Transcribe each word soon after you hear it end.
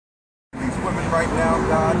women right now,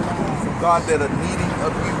 God. God, that are needing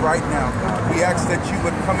of you right now, God. We ask that you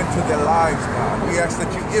would come into their lives, God. We ask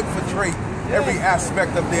that you infiltrate every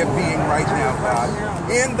aspect of their being right now, God.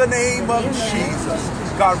 In the name of Jesus,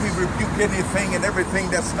 God, we rebuke anything and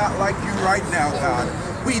everything that's not like you right now, God.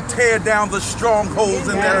 We tear down the strongholds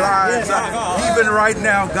in their lives, even right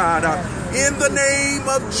now, God. In the name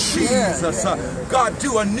of Jesus, God,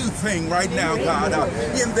 do a new thing right now, God,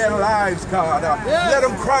 in their lives, God. Let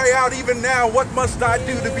them cry out even now, what must I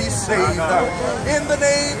do to be saved? In the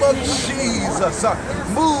name of Jesus,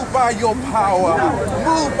 move by your power,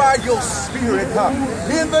 move by your spirit.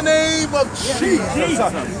 In the name of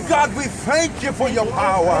Jesus, God, we thank you for your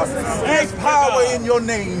power. There's power in your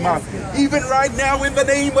name. Even right now, in the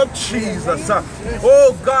name of Jesus,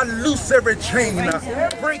 oh God, loose every chain,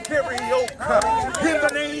 break every yoke. In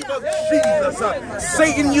the name of Jesus,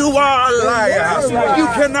 Satan, you are a liar. You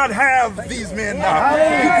cannot have these men.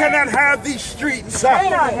 You cannot have these streets.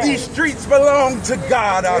 These streets belong to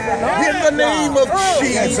God. In the name of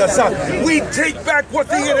Jesus, we take back what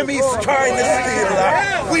the enemy's trying to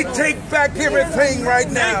steal. We take back everything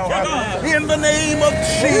right now. In the name of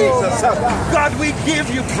Jesus, God, we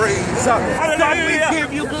give you praise. God, we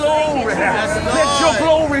give you glory. Let your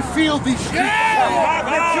glory fill these streets.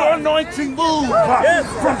 Let your anointing move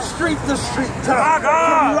from street to street,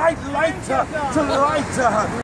 from light to light.